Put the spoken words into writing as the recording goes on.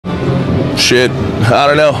shit, I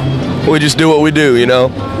don't know. We just do what we do, you know.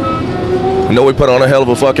 I know we put on a hell of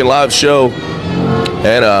a fucking live show,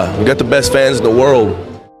 and we got the best fans in the world.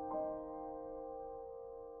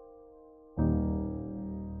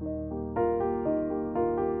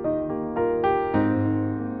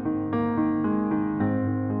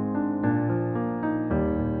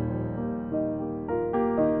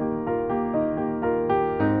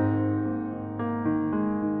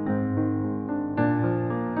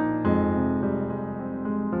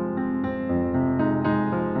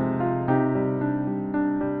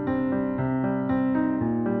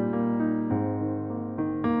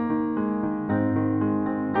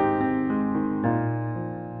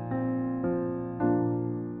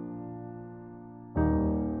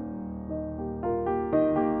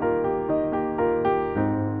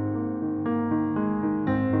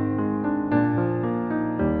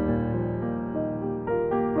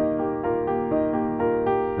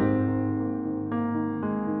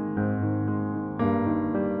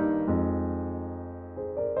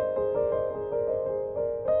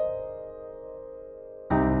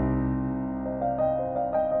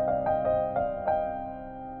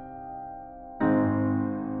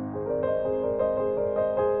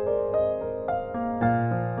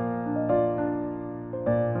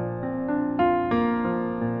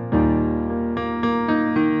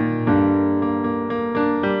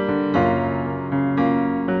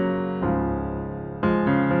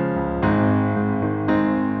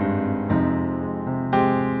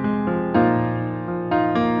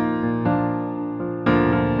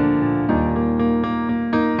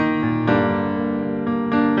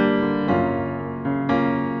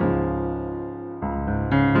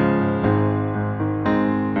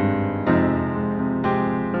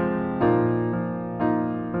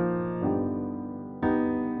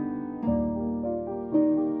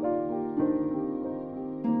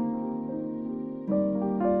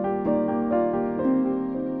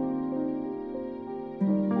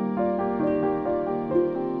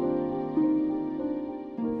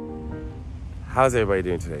 How's everybody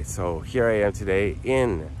doing today? So here I am today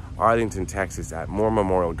in Arlington, Texas at Moore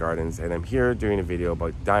Memorial Gardens, and I'm here doing a video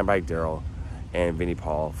about Dimebag Darrell and Vinnie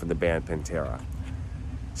Paul from the band Pantera.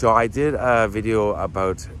 So I did a video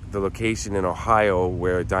about the location in Ohio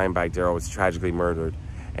where Dimebag Darrell was tragically murdered,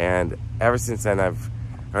 and ever since then I've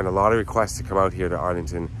gotten a lot of requests to come out here to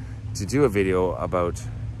Arlington to do a video about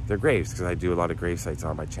their graves, because I do a lot of grave sites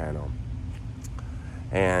on my channel.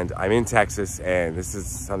 And I'm in Texas, and this is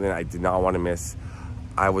something I did not want to miss.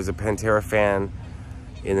 I was a Pantera fan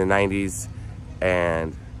in the 90s,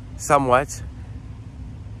 and somewhat,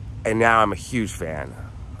 and now I'm a huge fan.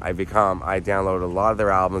 I download a lot of their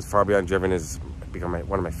albums. Far Beyond Driven has become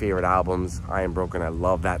one of my favorite albums. I Am Broken, I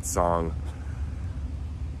love that song.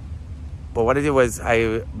 But what I did was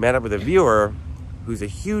I met up with a viewer who's a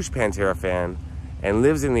huge Pantera fan and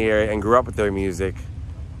lives in the area and grew up with their music.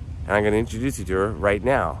 And I'm going to introduce you to her right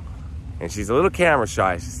now. And she's a little camera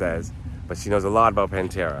shy, she says, but she knows a lot about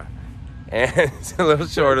Pantera. And she's a little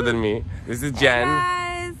shorter than me. This is Jen. Hey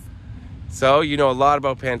guys. So you know a lot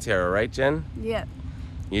about Pantera, right, Jen? Yep.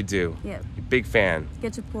 You do? Yep. You're a big fan.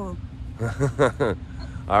 Get your pull.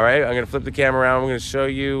 All right, I'm going to flip the camera around. I'm going to show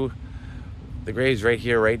you the graves right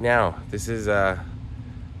here, right now. This is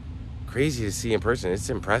crazy to see in person. It's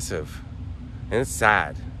impressive. And it's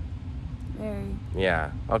sad. Very.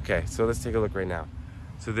 Yeah, okay, so let's take a look right now.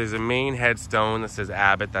 So there's a main headstone that says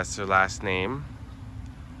Abbott, that's their last name.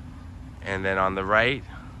 And then on the right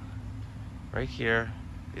here,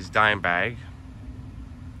 is Dimebag,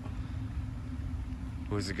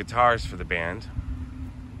 who is a guitarist for the band.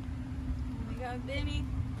 We got Vinnie.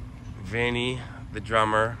 Vinnie, the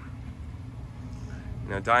drummer.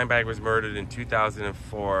 Now Dimebag was murdered in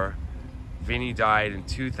 2004. Vinnie died in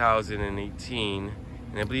 2018.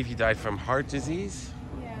 And I believe he died from heart disease?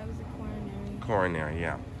 Yeah, it was a coronary. Coronary,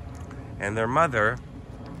 yeah. And their mother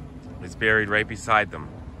is buried right beside them,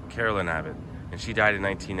 Carolyn Abbott, and she died in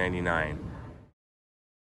 1999.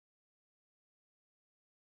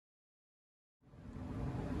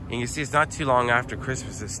 And you see, it's not too long after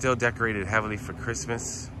Christmas. It's still decorated heavily for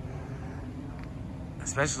Christmas,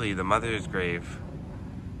 especially the mother's grave.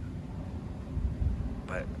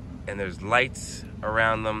 And there's lights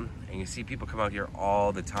around them, and you see people come out here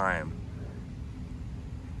all the time.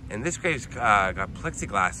 And this grave's got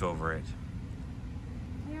plexiglass over it.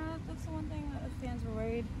 Yeah, that's the one thing that the fans were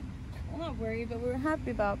worried. Well, not worried, but we were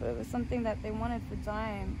happy about. But it was something that they wanted for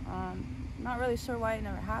Dime. Not really sure why it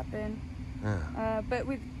never happened. But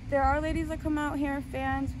there are ladies that come out here,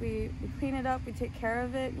 fans. We clean it up, we take care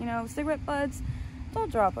of it. You know, cigarette butts,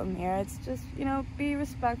 don't drop them here. It's just, you know, be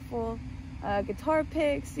respectful. guitar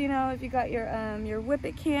picks, you know, if you got your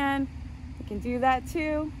whippet can, you can do that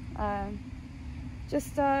too.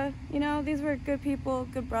 You know, these were good people,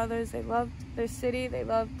 good brothers. They loved their city, they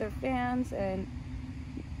loved their fans, and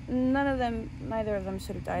neither of them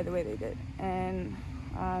should have died the way they did. And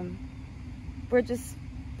we're just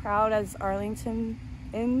proud as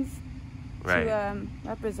Arlingtonians to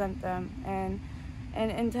represent them,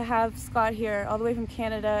 and to have Scott here all the way from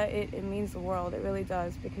Canada, it means the world. It really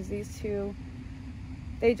does, because these two,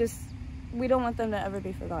 we don't want them to ever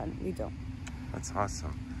be forgotten. We don't. That's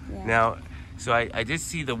awesome. Yeah. Now, so I did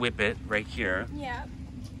see the whippet right here. Yeah.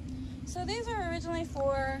 So these are originally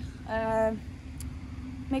for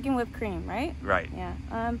making whipped cream, right? Right. Yeah.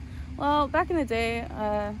 Well, back in the day,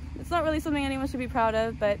 it's not really something anyone should be proud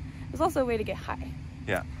of, but it was also a way to get high.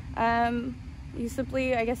 Yeah. You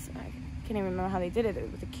simply, I guess, I can't even remember how they did it.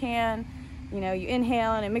 With a can, you know, you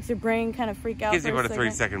inhale and it makes your brain kind of freak out. Gives you about a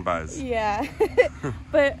 30-second buzz. Yeah.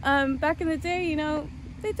 But back in the day, you know,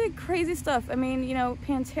 they did crazy stuff. I mean, you know,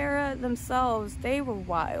 Pantera themselves, they were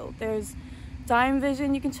wild. There's Dime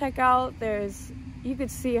Vision you can check out. You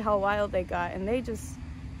could see how wild they got, and they just,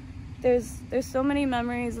 there's so many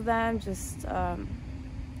memories of them. Just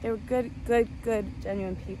they were good,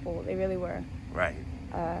 genuine people. They really were. Right.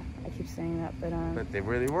 I keep saying that, but they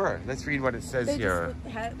really were. Let's read what it says here.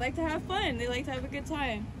 They just like to have fun. They like to have a good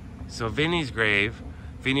time. So Vinnie's grave,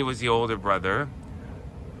 Vinnie was the older brother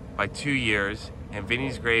by 2 years, and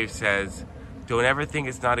Vinnie's grave says, "Don't ever think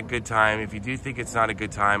it's not a good time. If you do think it's not a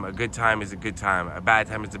good time is a good time. A bad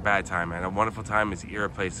time is a bad time, and a wonderful time is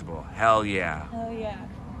irreplaceable. Hell yeah." Hell yeah.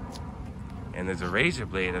 And there's a razor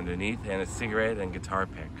blade underneath, and a cigarette and guitar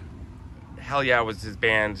pick. Hell Yeah was his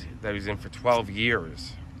band that he was in for 12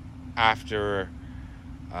 years after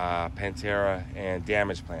Pantera and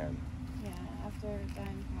Damageplan. Yeah, after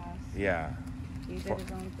Dime passed. Yeah. He did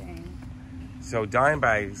his own thing. So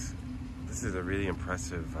Dimebags, this is a really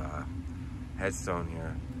impressive headstone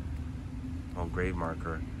here. Oh, grave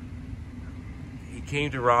marker. He came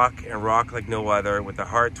to rock and rock like no other, with a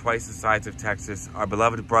heart twice the size of Texas. Our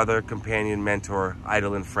beloved brother, companion, mentor,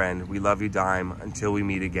 idol, and friend. We love you, Dime, until we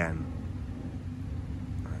meet again.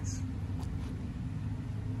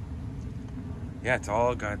 Yeah, it's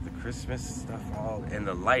all got the Christmas stuff all, and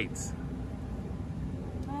the lights.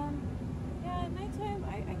 Yeah, at nighttime,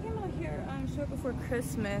 I came out here short before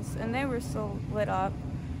Christmas, and they were so lit up.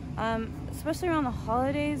 Especially around the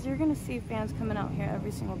holidays, you're gonna see fans coming out here every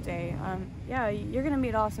single day. Yeah, you're gonna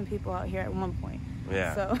meet awesome people out here at one point.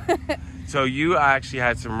 Yeah. So. So you actually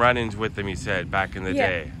had some run-ins with them, you said, back in the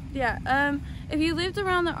day. Yeah. If you lived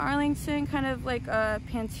around the Arlington, kind of like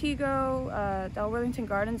Pantego, Darlington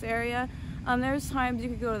Gardens area, there's times you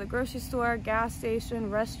could go to the grocery store, gas station,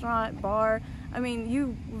 restaurant, bar. I mean,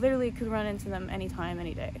 you literally could run into them anytime,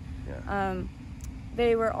 any day. Yeah.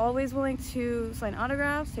 They were always willing to sign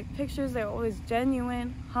autographs, take pictures. They were always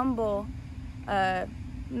genuine, humble,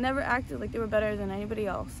 never acted like they were better than anybody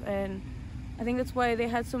else. And I think that's why they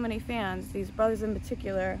had so many fans, these brothers in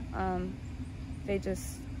particular. They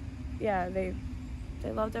just, yeah, they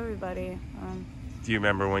loved everybody. Do you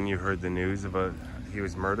remember when you heard the news about he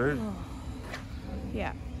was murdered?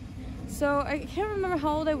 Yeah. So I can't remember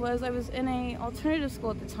how old I was. I was in a alternative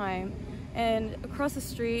school at the time, and across the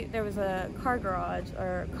street there was a car garage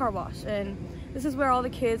or car wash, and this is where all the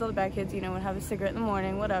kids, all the bad kids, you know, would have a cigarette in the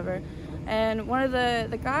morning, whatever. And one of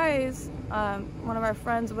the guys, one of our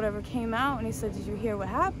friends, whatever, came out and he said, "Did you hear what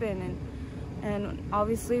happened?" And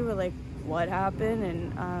obviously we're like, "What happened?"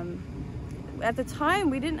 And at the time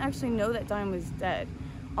we didn't actually know that Dime was dead.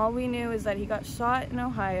 All we knew is that he got shot in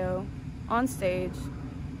Ohio on stage.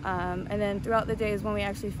 And then throughout the days when we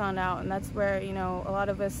actually found out, and that's where, you know, a lot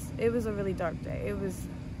of us, it was a really dark day. It was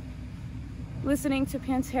listening to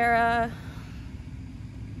Pantera,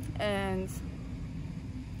 and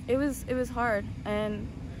it was hard. And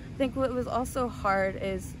I think what was also hard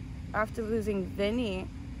is after losing Vinnie,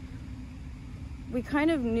 we kind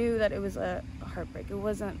of knew that it was a heartbreak. It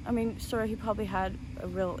wasn't, I mean, sure, he probably had a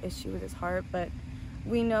real issue with his heart, but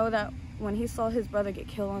we know that when he saw his brother get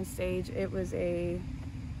killed on stage, it was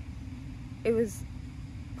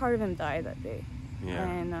part of him died that day. Yeah.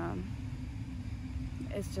 And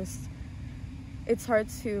it's just, it's hard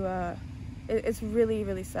to, it's really,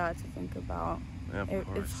 really sad to think about. Yeah, of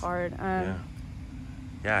course. It's hard.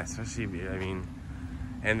 Yeah, especially, I mean,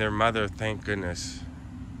 and their mother, thank goodness,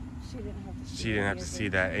 she didn't have to see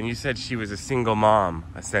that. And you said she was a single mom,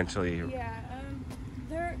 essentially. Yeah,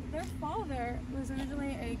 their father was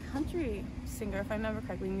originally a country singer, if I remember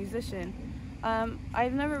correctly, musician.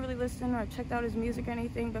 I've never really listened or checked out his music or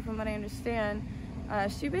anything, but from what I understand,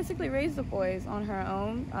 she basically raised the boys on her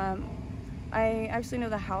own. I actually know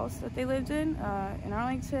the house that they lived in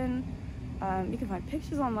Arlington. You can find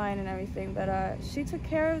pictures online and everything, but she took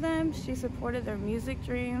care of them. She supported their music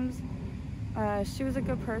dreams. She was a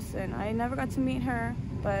good person. I never got to meet her,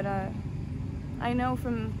 but I know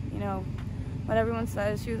from, you know, what everyone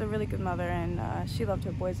says, she was a really good mother, and she loved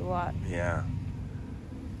her boys a lot. Yeah.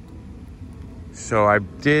 So I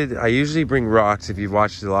usually bring rocks. If you've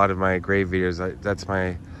watched a lot of my grave videos, that's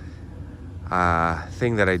my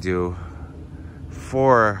thing that I do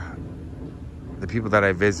for the people that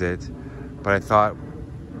I visit. But I thought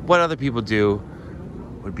what other people do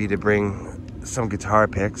would be to bring some guitar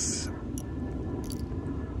picks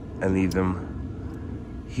and leave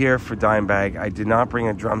them here for Dimebag. I did not bring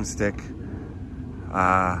a drumstick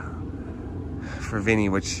for Vinnie,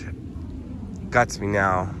 which guts me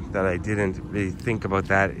now that I didn't really think about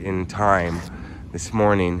that in time this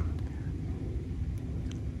morning.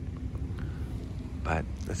 But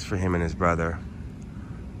that's for him and his brother.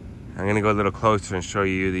 I'm gonna go a little closer and show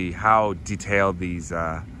you how detailed these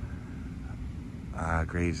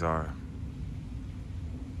graves are.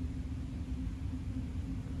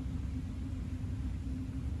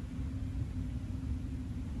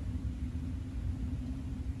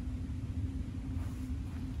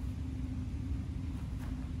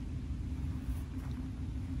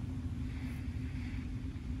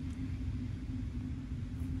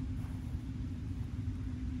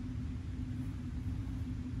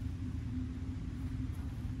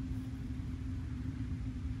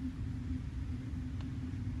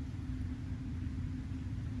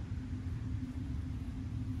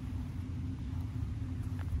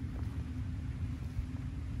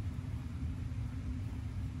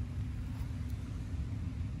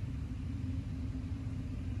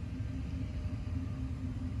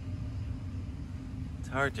 It's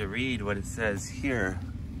hard to read what it says here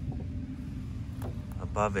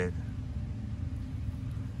above it.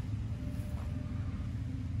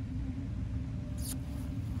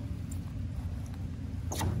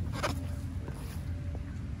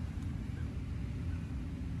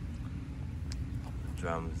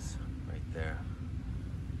 Drums right there.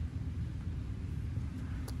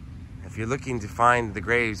 If you're looking to find the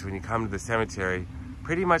graves when you come to the cemetery,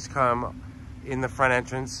 pretty much come in the front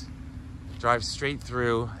entrance, drive straight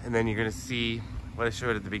through, and then you're gonna see what I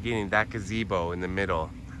showed at the beginning, that gazebo in the middle.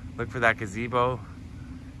 Look for that gazebo,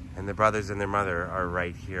 and the brothers and their mother are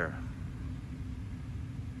right here.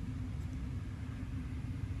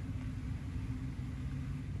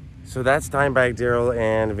 So that's Dimebag Darrell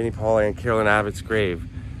and Vinnie Paul and Carolyn Abbott's grave.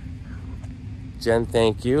 Jen,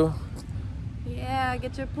 thank you. Yeah,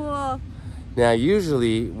 get your pool. Now,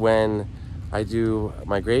 usually when I do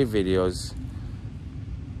my grave videos,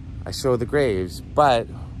 I show the graves, but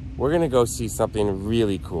we're gonna go see something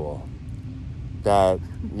really cool that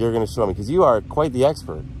you're gonna show me, because you are quite the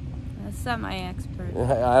expert. A semi-expert.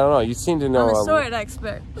 I don't know, you seem to know. I'm a sword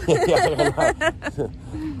expert. Yeah,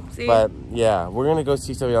 See? But yeah, we're gonna go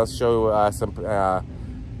see something else, show something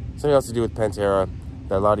else to do with Pantera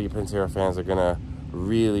that a lot of you Pantera fans are gonna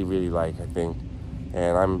really, really like, I think.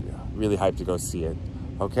 And I'm really hyped to go see it.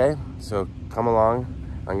 Okay, so come along.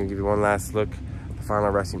 I'm gonna give you one last look at the final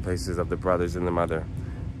resting places of the brothers and the mother.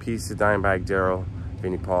 Peace to Dimebag Darrell,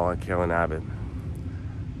 Vinnie Paul, and Carolyn Abbott.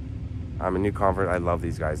 I'm a new convert. I love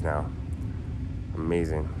these guys now.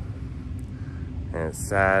 Amazing. And it's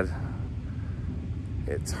sad.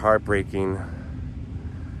 It's heartbreaking.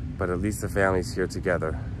 But at least the family's here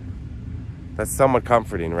together. That's somewhat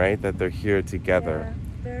comforting, right? That they're here together.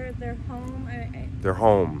 Yeah, they're home. They're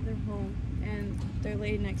home. They're home, and they're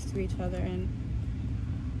laid next to each other. And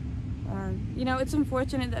you know, it's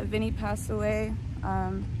unfortunate that Vinnie passed away,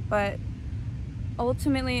 but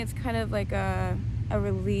ultimately, it's kind of like a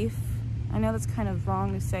relief. I know that's kind of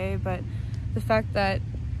wrong to say, but the fact that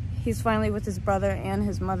he's finally with his brother and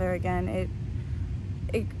his mother again,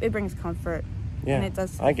 it brings comfort. Yeah, and it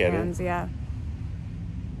does. I get fans, it. Yeah.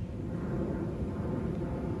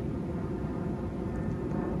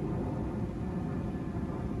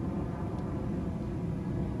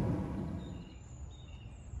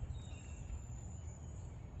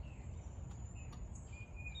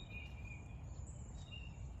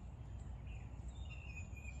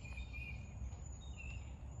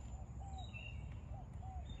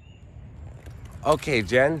 Okay,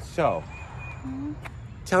 Jen, so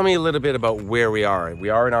tell me a little bit about where we are. We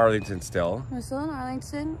are in Arlington still. We're still in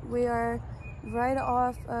Arlington. We are right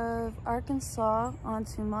off of Arkansas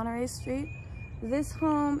onto Monterey Street. This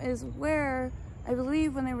home is where, I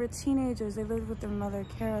believe when they were teenagers, they lived with their mother,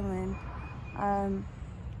 Carolyn.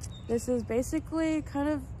 This is basically kind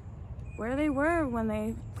of where they were when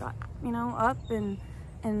they got, you know, up and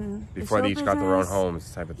and before they each got their own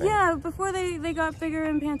homes type of thing. Yeah, before they got bigger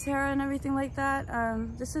in Pantera and everything like that.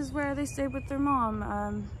 This is where they stayed with their mom.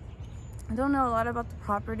 I don't know a lot about the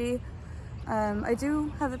property. I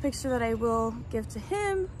do have a picture that I will give to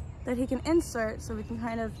him that he can insert so we can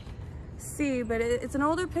kind of see, but it's an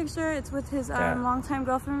older picture. It's with his longtime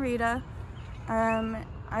girlfriend Rita.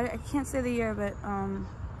 I can't say the year, but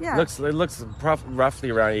yeah. It looks roughly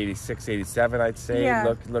around 86, 87, I'd say. Yeah,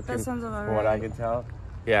 looking that sounds about from what I can tell.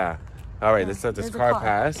 Yeah. All right, let's let this car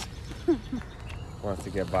pass. Wants to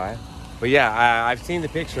get by. But yeah, I've seen the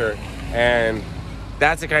picture, and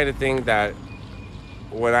that's the kind of thing that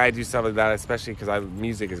when I do stuff like that, especially because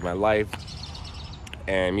music is my life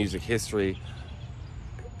and music history,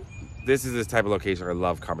 this is the type of location I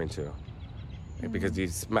love coming to.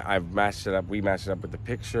 Because I've matched it up, we matched it up with the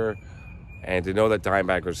picture, and to know that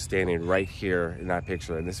Dimebag was standing right here in that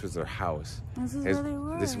picture, and this was their house. This is where they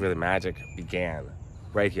were. This is where the magic began,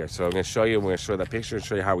 right here. So I'm going to show you, we're going to show that picture and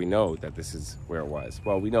show you how we know that this is where it was.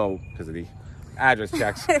 Well, we know because of the address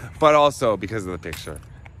checks, but also because of the picture.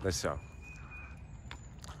 Let's show.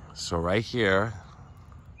 So right here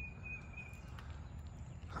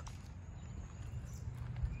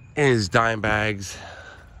is Dimebag's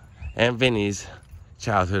and Vinnie's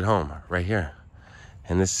childhood home, right here.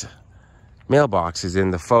 And this mailbox is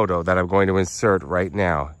in the photo that I'm going to insert right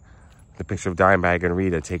now. The picture of Dimebag and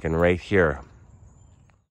Rita taken right here.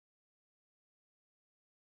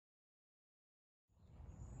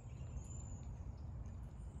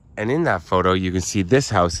 And in that photo, you can see this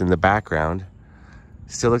house in the background.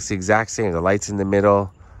 Still looks the exact same. The light's in the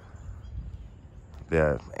middle.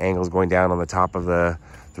 The angle's going down on the top of the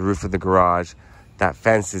roof of the garage. That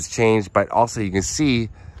fence has changed, but also you can see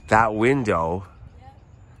that window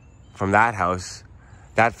from that house.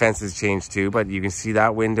 That fence has changed too, but you can see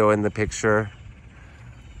that window in the picture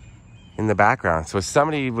in the background. So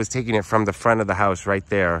somebody was taking it from the front of the house right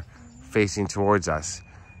there, facing towards us.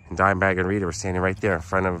 And Dimebag and Rita were standing right there in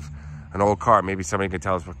front of an old car. Maybe somebody could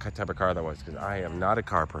tell us what type of car that was, because I am not a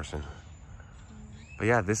car person. But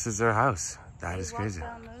yeah, this is their house. That is crazy.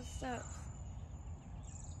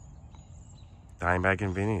 Dimebag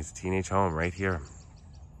and Vinnie's teenage home right here.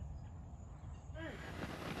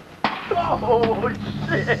 Oh,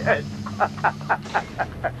 shit!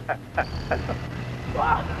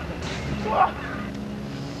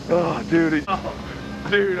 Oh, dude.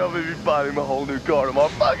 Dude, I'm gonna be buying a whole new car tomorrow.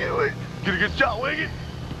 Fucking wait. Gonna get shot, Wicked.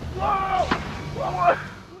 Whoa! Whoa!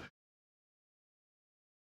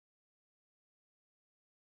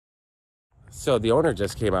 So the owner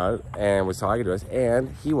just came out and was talking to us,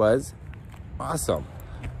 and he was awesome.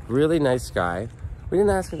 Really nice guy. I didn't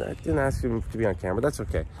ask him to be on camera. That's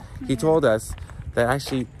okay. He told us that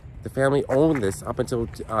actually the family owned this up until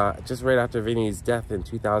just right after Vinnie's death in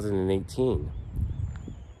 2018.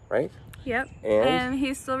 Right? Yep. And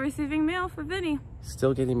he's still receiving mail for Vinnie.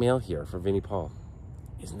 Still getting mail here for Vinnie Paul.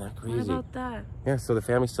 Isn't that crazy? What about that? Yeah, so the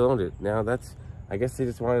family still owned it. Now I guess they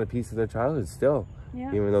just wanted a piece of their childhood still.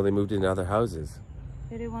 Yeah. Even though they moved into other houses.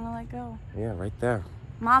 They didn't want to let go. Yeah, right there.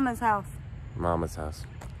 Mama's house. Mama's house.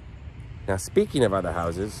 Now, speaking of other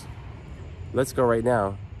houses, let's go right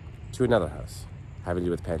now to another house having to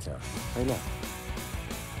do with Pantera. Right now.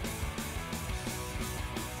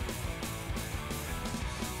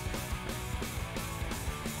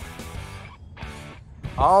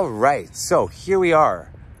 All right, so here we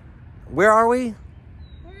are. Where are we?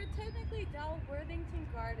 We're technically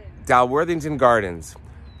Dalworthington Gardens. Dalworthington Gardens.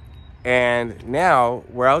 And now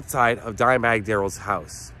we're outside of Dimebag Darrell's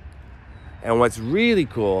house. And what's really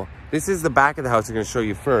cool, this is the back of the house I'm going to show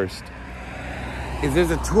you first, is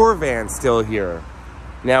there's a tour van still here.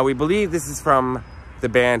 Now, we believe this is from the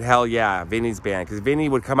band Hell Yeah, Vinnie's band, because Vinnie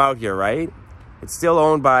would come out here, right? It's still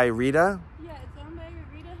owned by Rita? Yeah, it's owned by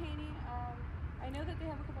Rita Haney. I know that they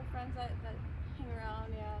have a couple friends that hang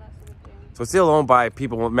around, yeah, that sort of thing. So it's still owned by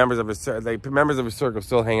people, members of a circle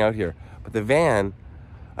still hang out here. But the van,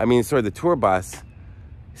 the tour bus,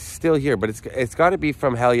 still here, but it's got to be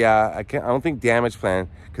from Hell Yeah. I don't think Damageplan,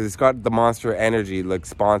 because it's got the Monster Energy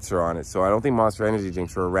sponsor on it. So I don't think Monster Energy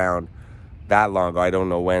drinks were around that long ago. I don't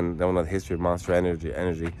know when. I don't know the history of Monster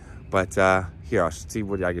Energy. But here, I'll see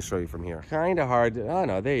what I can show you from here. Kind of hard. Oh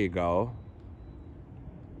no, there you go.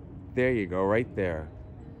 There you go, right there.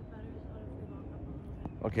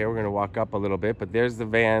 Okay, we're gonna walk up a little bit, but there's the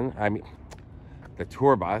van. The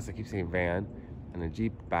tour bus. I keep saying van, and a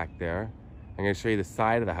Jeep back there. I'm going to show you the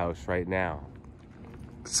side of the house right now.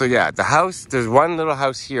 So yeah, the house, there's one little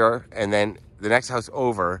house here, and then the next house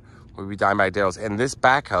over would be Dimebag Darrell's, and this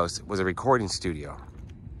back house was a recording studio.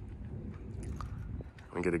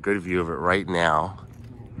 I'm going to get a good view of it right now.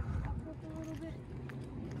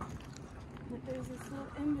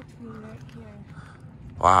 between right here.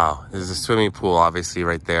 Wow, there's a swimming pool obviously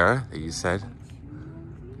right there that you said.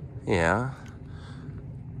 Yeah.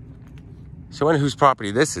 So I wonder whose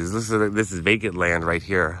property this is. This is vacant land right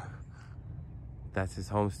here. That's his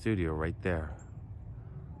home studio right there.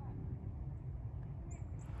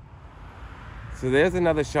 So there's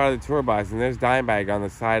another shot of the tour bus, and there's Dimebag on the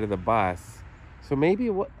side of the bus. So maybe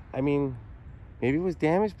maybe it was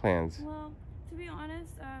Damageplans. Well, to be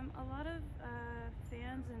honest, a lot of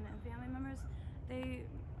fans and family members, they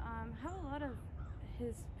have a lot of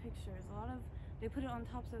his pictures. They put it on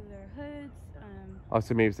tops of their hoods. Oh,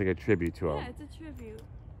 so maybe it's like a tribute to him. Yeah, it's a tribute.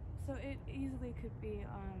 So it easily could be,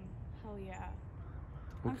 hell yeah.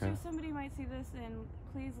 I'm Okay. sure somebody might see this, and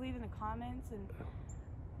please leave in the comments, and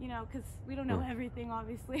you know, because we don't know everything,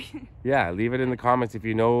 obviously. Yeah, leave it in the comments if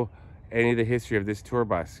you know any of the history of this tour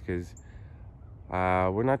bus, because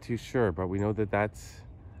we're not too sure, but we know that that's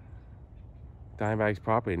Dimebag's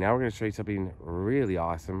property. Now we're going to show you something really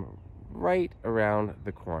awesome right around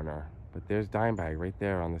the corner. But there's Dimebag right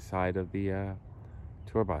there on the side of the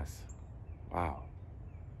tour bus. Wow.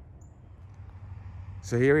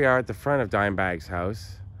 So here we are at the front of Dimebag's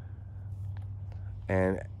house,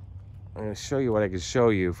 and I'm going to show you what I can show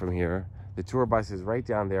you from here. The tour bus is right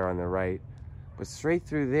down there on the right, but straight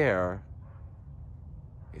through there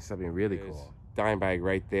is something really cool. Dimebag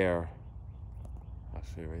right there. I'll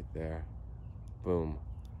show you right there. Boom.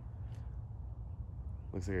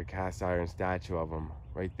 Looks like a cast iron statue of him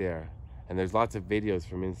right there. And there's lots of videos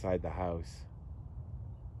from inside the house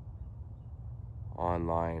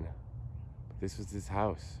online. But this was his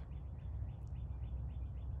house.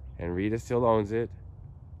 And Rita still owns it.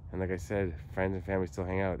 And like I said, friends and family still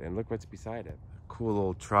hang out. And look what's beside it. Cool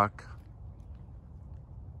old truck.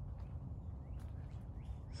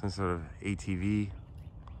 Some sort of ATV.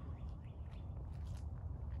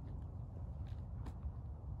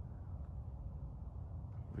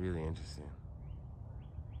 Really interesting.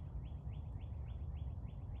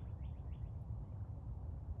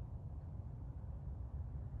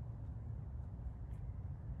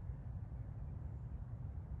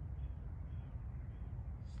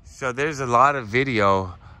 So there's a lot of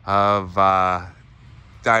video of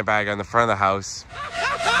Dimebag on the front of the house.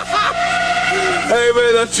 Hey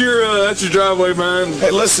man, that's your driveway, man.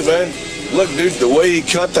 Hey, listen, man. Look, dude, the way he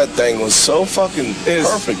cut that thing was so fucking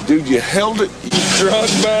perfect, dude. You held it, you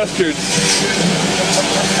drunk bastard.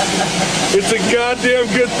 It's a goddamn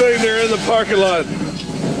good thing they're in the parking lot.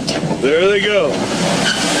 There they go.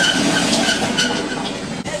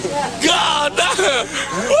 God damn!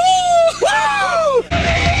 Woo! Woo!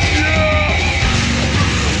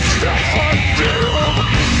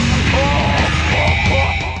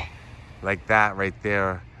 Like that right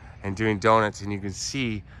there, and doing donuts, and you can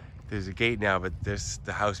see there's a gate now, but there's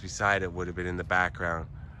the house beside it would have been in the background.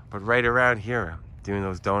 But right around here, doing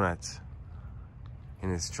those donuts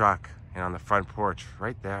in his truck and on the front porch,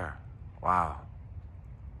 right there. Wow.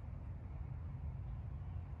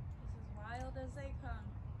 This is wild as they come.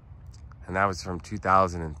 And that was from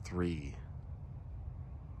 2003.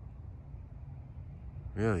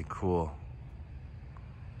 Really cool.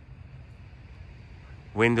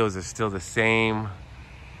 Windows are still the same,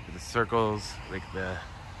 with the circles like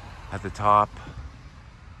at the top.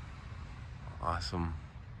 Awesome.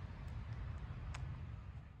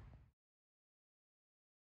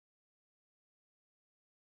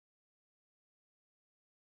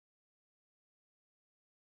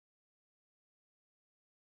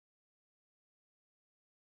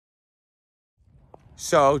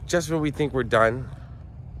 So just when we think we're done,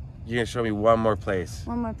 you're gonna show me one more place.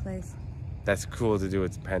 One more place. That's cool to do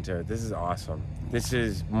with Pantera. This is awesome. This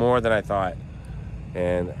is more than I thought.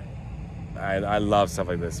 And I love stuff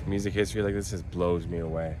like this. Music history like this just blows me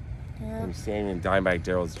away. Yeah. And standing in Dimebag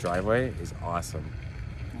Darrell's driveway is awesome.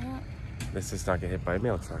 Yeah. Let's just not get hit by a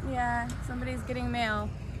mail truck. Yeah, somebody's getting mail.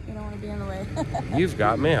 You don't want to be in the way. You've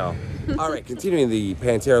got mail. All right, continuing the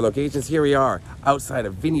Pantera locations, here we are outside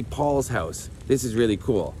of Vinnie Paul's house. This is really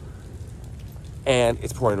cool. And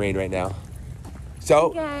it's pouring rain right now.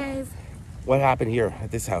 So, Hey guys. what happened here at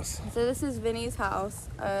this house? So this is Vinnie's house.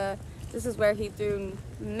 This is where he threw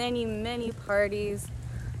many, many parties.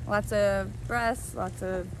 Lots of breasts, lots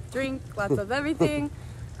of drink, lots of everything.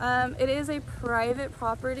 It is a private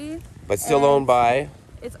property. But still owned by?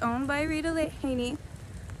 It's owned by Rita Haney.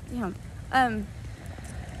 Yeah.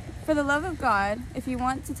 For the love of God, if you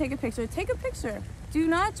want to take a picture, take a picture. Do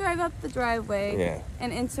not drive up the driveway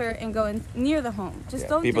and enter and go in near the home. Just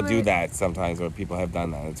don't People do do it. that sometimes, or people have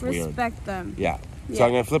done that. It's weird. Respect them. Yeah. So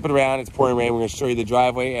I'm going to flip it around. It's pouring rain. We're going to show you the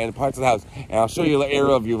driveway and parts of the house. And I'll show you an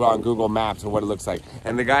aerial view on Google Maps of what it looks like.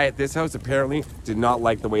 And the guy at this house apparently did not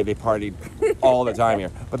like the way they partied all the time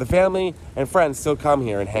here. But the family and friends still come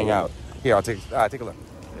here and hang out. Here, I'll take a look.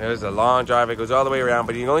 There's a long driveway. It goes all the way around.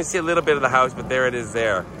 But you can only see a little bit of the house. But there it is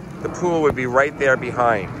there. The pool would be right there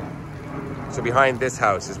behind. So behind this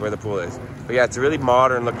house is where the pool is. But yeah, it's a really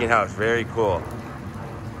modern looking house. Very cool.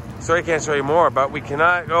 Sorry I can't show you more, but we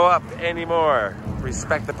cannot go up anymore.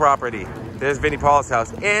 Respect the property. There's Vinnie Paul's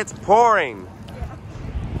house. It's pouring.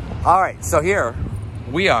 All right, so here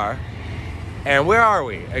we are. And where are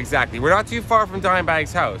we exactly? We're not too far from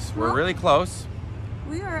Dimebag's house. We're really close.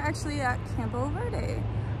 We are actually at Campo Verde.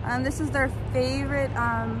 This is their favorite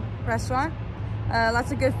restaurant.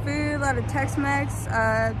 Lots of good food, a lot of Tex-Mex.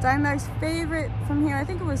 Dimebag's favorite from here, I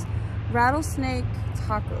think it was rattlesnake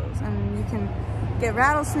tacos. And you can get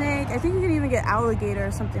rattlesnake. I think you can even get alligator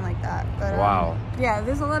or something like that. But, wow. Yeah,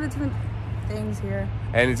 there's a lot of different things here.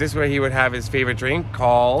 And is this where he would have his favorite drink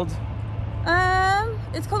called?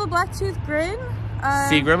 It's called a Black Tooth Grin.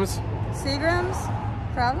 Seagram's? Seagram's,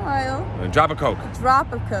 Crown Royal. A drop of Coke. A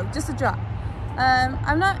drop of Coke, just a drop.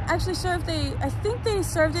 I'm not actually sure if I think they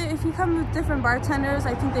served it. If you come with different bartenders,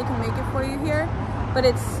 I think they can make it for you here. But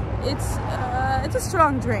it's a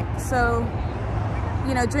strong drink, so,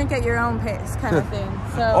 you know, drink at your own pace kind of thing.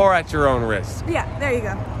 So. Or at your own risk. Yeah, there you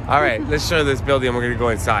go. All right, let's show this building and we're gonna go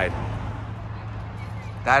inside.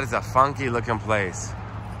 That is a funky looking place.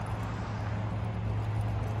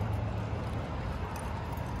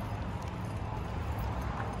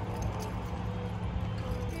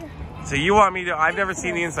 So you want me to, I've never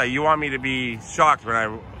seen the inside, you want me to be shocked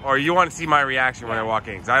when or you want to see my reaction when I walk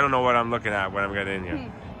in? Because I don't know what I'm looking at when I'm getting in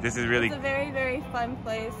here. This is really... It's a very, very fun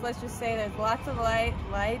place. Let's just say there's lots of light,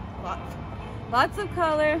 lots of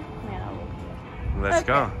color. Yeah. Let's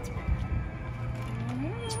go.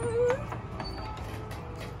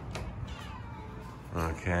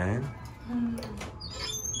 Okay.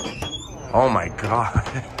 Oh my God.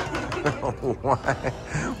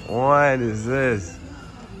 What is this?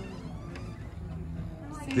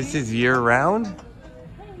 This is year round?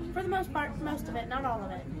 For the most part, most of it, not all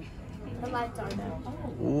of it. The lights are though.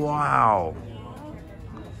 Wow.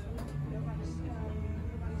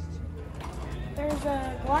 There's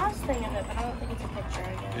a glass thing of it, but I don't think it's a picture,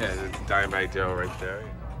 I guess. Yeah, it's Dimebag Darrell right there.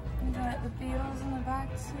 You got the Beatles in the back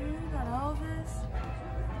too, got Elvis.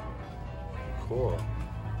 Cool.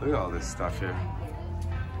 Look at all this stuff here.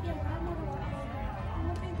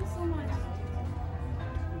 Thank you so much.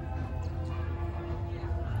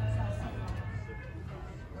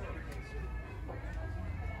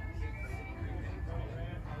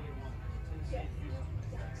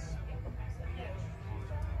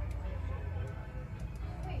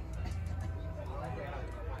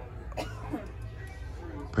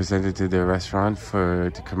 Presented to their restaurant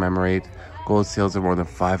to commemorate gold sales of more than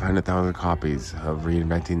 500,000 copies of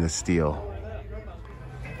Reinventing the Steel.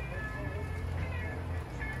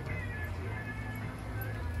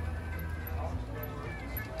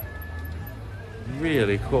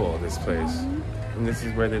 Really cool, this place. And this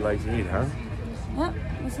is where they like to eat, huh? Yep,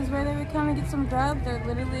 this is where they would come and get some grub. They're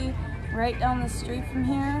literally right down the street from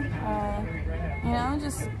here. You know,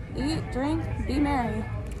 just eat, drink, be merry.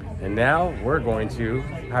 And now we're going to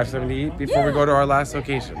have something to eat before we go to our last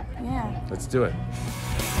location. Yeah. Let's do it.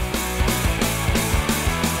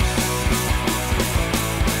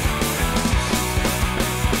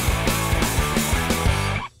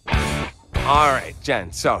 All right,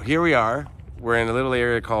 Jen, so here we are. We're in a little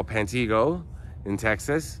area called Pantego in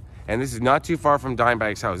Texas. And this is not too far from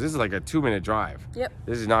Dimebag's house. This is like a 2-minute drive. Yep.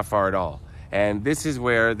 This is not far at all. And this is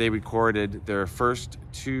where they recorded their first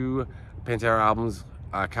 2 Pantera albums,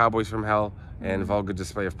 Cowboys from Hell and Vulgar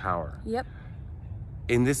Display of Power. Yep.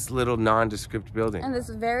 In this little nondescript building. And this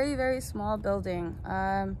very, very small building.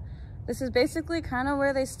 This is basically kind of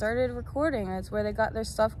where they started recording. It's where they got their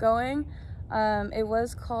stuff going. It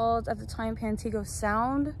was called, at the time, Pantego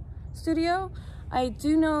Sound Studio. I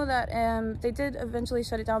do know that they did eventually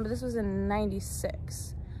shut it down, but this was in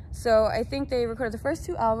 '96. So I think they recorded the first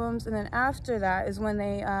 2 albums, and then after that is when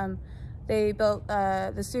they built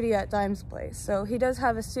the studio at Dime's place. So he does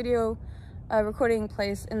have a studio recording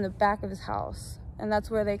place in the back of his house, and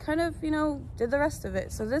that's where they kind of, you know, did the rest of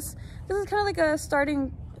it. So this is kind of like a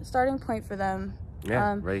starting point for them.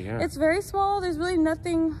 Yeah, right here. It's very small. There's really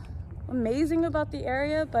nothing amazing about the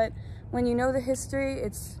area, but when you know the history,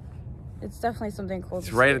 it's definitely something cool.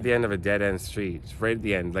 It's right at the end of a dead-end street. It's right at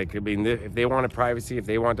the end. Like, I mean, if they wanted privacy, if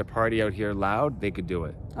they wanted to party out here loud, they could do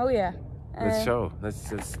it. Oh yeah. Let's show. Let's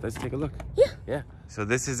take a look. Yeah. Yeah. So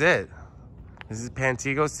this is it. This is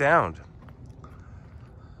Pantego Sound.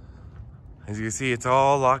 As you can see, it's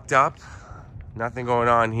all locked up. Nothing going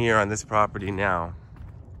on here on this property now.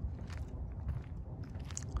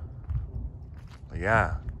 But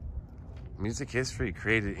yeah, music history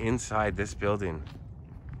created inside this building.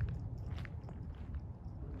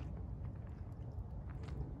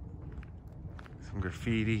 Some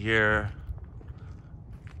graffiti here.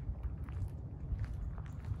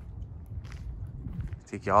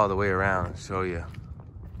 Take you all the way around, show you.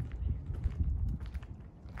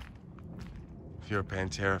 If you're a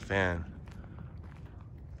Pantera fan.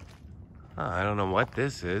 Oh, I don't know what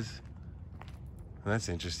this is. That's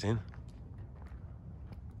interesting.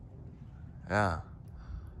 Yeah.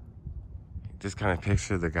 Just kind of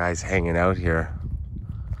picture the guys hanging out here.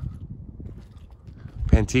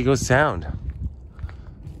 Pantego Sound.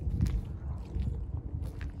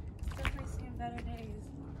 Definitely seen better days.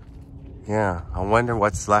 Yeah, I wonder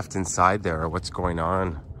what's left inside there or what's going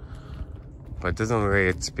on. But it doesn't look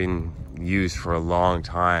like it's been used for a long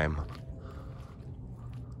time.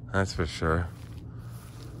 That's for sure.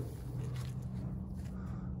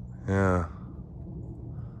 Yeah.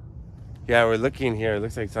 Yeah, we're looking here. It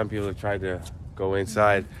looks like some people have tried to go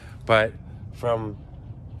inside. But from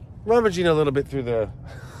rummaging a little bit through the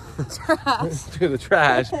through the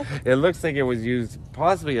trash, it looks like it was used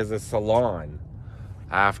possibly as a salon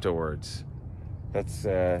afterwards. That's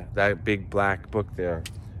that big black book there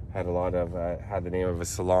had a lot of had the name of a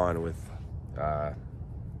salon with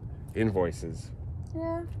invoices.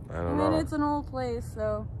 Yeah. I don't know. It's an old place,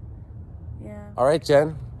 so yeah. All right,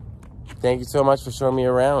 Jen. Thank you so much for showing me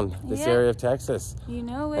around this area of Texas. You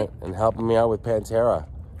know it. And helping me out with Pantera.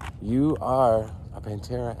 You are a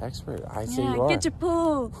Pantera expert. I say you are. Get your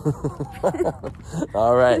pull.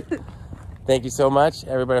 All right. Thank you so much,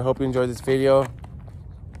 everybody. I hope you enjoyed this video.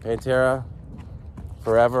 Pantera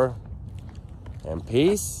forever. And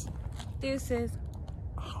peace. Deuces.